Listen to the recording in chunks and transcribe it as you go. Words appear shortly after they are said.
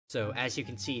So as you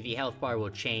can see, the health bar will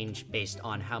change based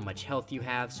on how much health you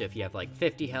have. So if you have like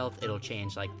 50 health, it'll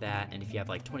change like that. And if you have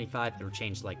like 25, it'll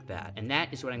change like that. And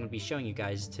that is what I'm going to be showing you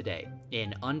guys today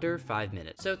in under 5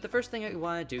 minutes. So the first thing that we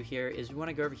want to do here is we want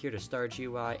to go over here to Star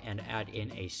GUI and add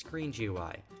in a Screen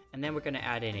GUI. And then we're going to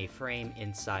add in a frame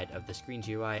inside of the Screen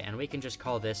GUI. And we can just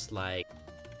call this like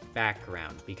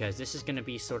background, because this is going to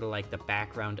be sort of like the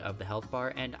background of the health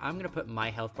bar, and I'm going to put my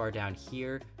health bar down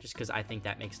here just because I think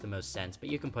that makes the most sense, but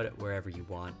you can put it wherever you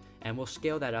want, and we'll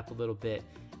scale that up a little bit.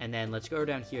 And then let's go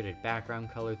down here to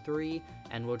background color 3,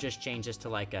 and we'll just change this to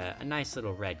like a nice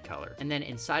little red color. And then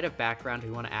inside of background,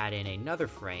 we want to add in another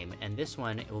frame, and this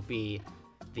one, it will be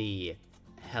the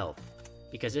health,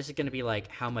 because this is going to be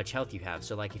like how much health you have.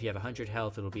 So like if you have 100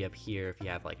 health, it'll be up here. If you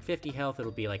have like 50 health,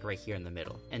 it'll be like right here in the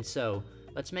middle. And so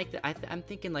let's make the, I'm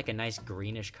thinking like a nice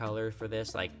greenish color for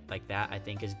this, like that I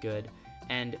think is good.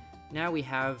 And now we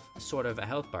have sort of a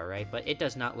health bar, right? But it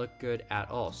does not look good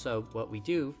at all. So what we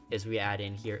do is we add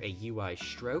in here a UI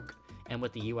stroke. And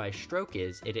what the UI stroke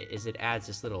is it adds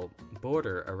this little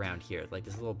border around here, like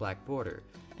this little black border.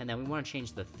 And then we want to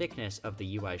change the thickness of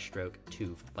the UI stroke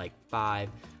to like 5,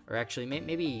 or actually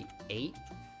maybe 8.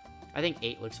 I think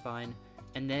 8 looks fine.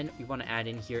 And then we want to add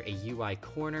in here a UI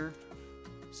corner.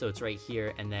 So it's right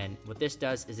here, and then what this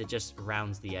does is it just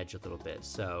rounds the edge a little bit.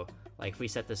 So like if we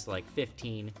set this to like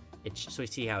 15, so we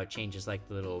see how it changes like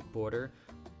the little border.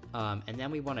 And then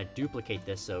we want to duplicate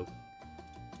this, so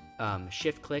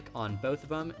shift click on both of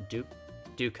them, do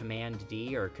Command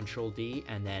D or Control D,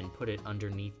 and then put it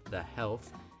underneath the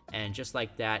health. And just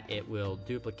like that, it will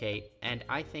duplicate. And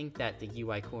I think that the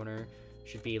UI corner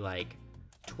should be like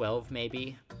 12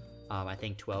 maybe. I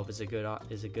think 12 is a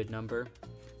good number.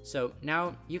 So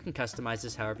now you can customize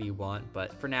this however you want,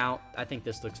 but for now, I think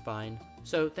this looks fine.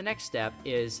 So the next step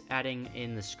is adding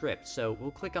in the script. So we'll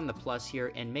click on the plus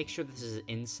here and make sure this is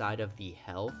inside of the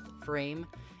health frame.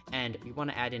 And we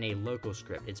want to add in a local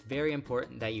script. It's very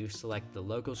important that you select the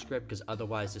local script, because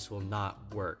otherwise this will not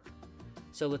work.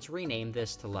 So let's rename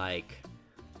this to like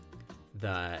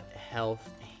the health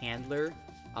handler,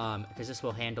 because this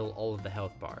will handle all of the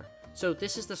health bar. So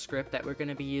this is the script that we're going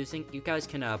to be using. You guys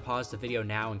can pause the video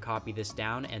now and copy this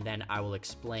down, and then I will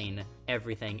explain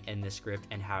everything in the script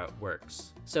and how it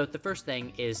works. So the first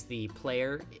thing is the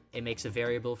player. It makes a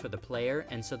variable for the player,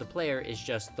 and so the player is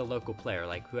just the local player,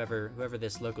 like whoever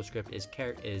this local script is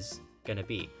going to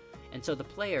be. And so the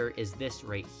player is this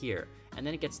right here, and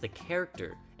then it gets the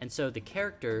character, and so the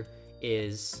character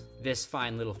is this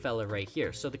fine little fella right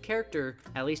here. So the character,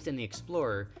 at least in the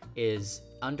Explorer, is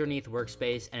underneath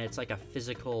workspace, and it's like a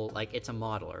physical, like it's a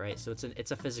model, right? So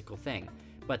it's a physical thing.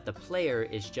 But the player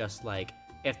is just like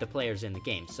if the player's in the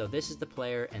game. So this is the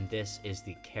player and this is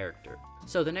the character.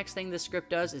 So the next thing this script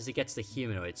does is it gets the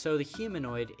humanoid. So the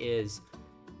humanoid is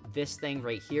this thing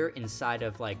right here inside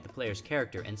of like the player's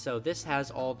character. And so this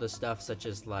has all the stuff such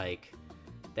as like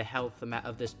the health amount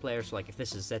of this player. So like if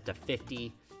this is set to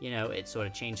 50, you know, it sort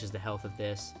of changes the health of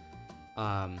this.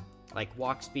 Like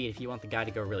walk speed, if you want the guy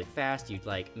to go really fast, you'd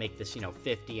like make this, you know,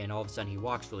 50, and all of a sudden he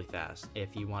walks really fast.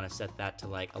 If you want to set that to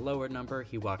like a lower number,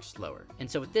 he walks slower.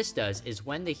 And so what this does is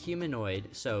when the humanoid,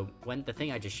 so when the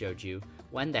thing I just showed you,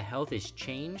 when the health is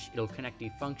changed, it'll connect a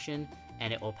function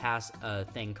and it will pass a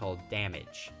thing called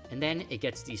damage. And then it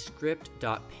gets the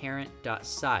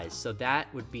script.parent.size. So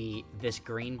that would be this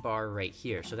green bar right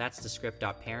here. So that's the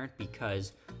script.parent,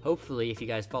 because hopefully if you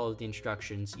guys follow the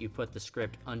instructions, you put the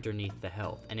script underneath the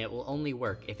health, and it will only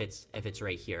work if it's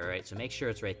right here, all right? So make sure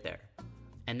it's right there.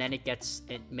 And then it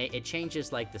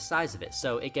changes like the size of it.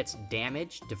 So it gets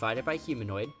damage divided by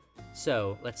humanoid.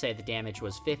 So let's say the damage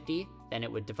was 50, then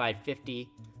it would divide 50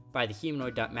 by the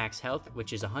humanoid.max health,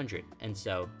 which is 100. And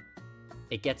so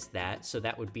it gets that, so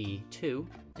that would be 2.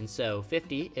 And so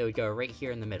 50, it would go right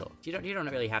here in the middle. You don't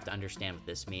really have to understand what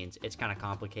this means. It's kind of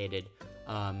complicated.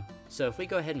 So if we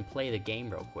go ahead and play the game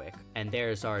real quick, and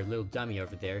there's our little dummy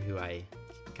over there who I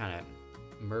kind of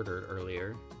murdered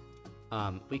earlier.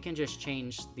 We can just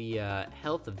change the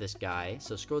health of this guy.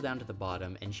 So scroll down to the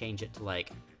bottom and change it to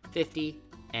like 50.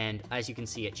 And as you can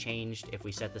see, it changed. If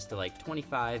we set this to like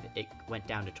 25, it went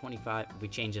down to 25. If we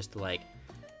change this to like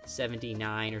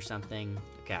 79 or something,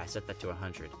 okay, I set that to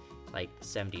 100, like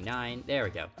 79, there we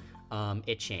go.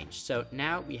 It changed. So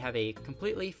now we have a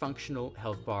completely functional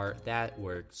health bar that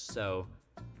works. So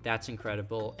that's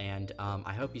incredible, and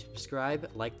I hope you subscribe,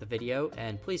 like the video,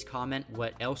 and please comment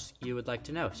what else you would like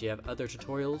to know. So you have other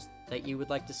tutorials that you would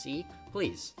like to see,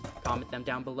 please comment them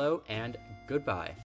down below, and goodbye.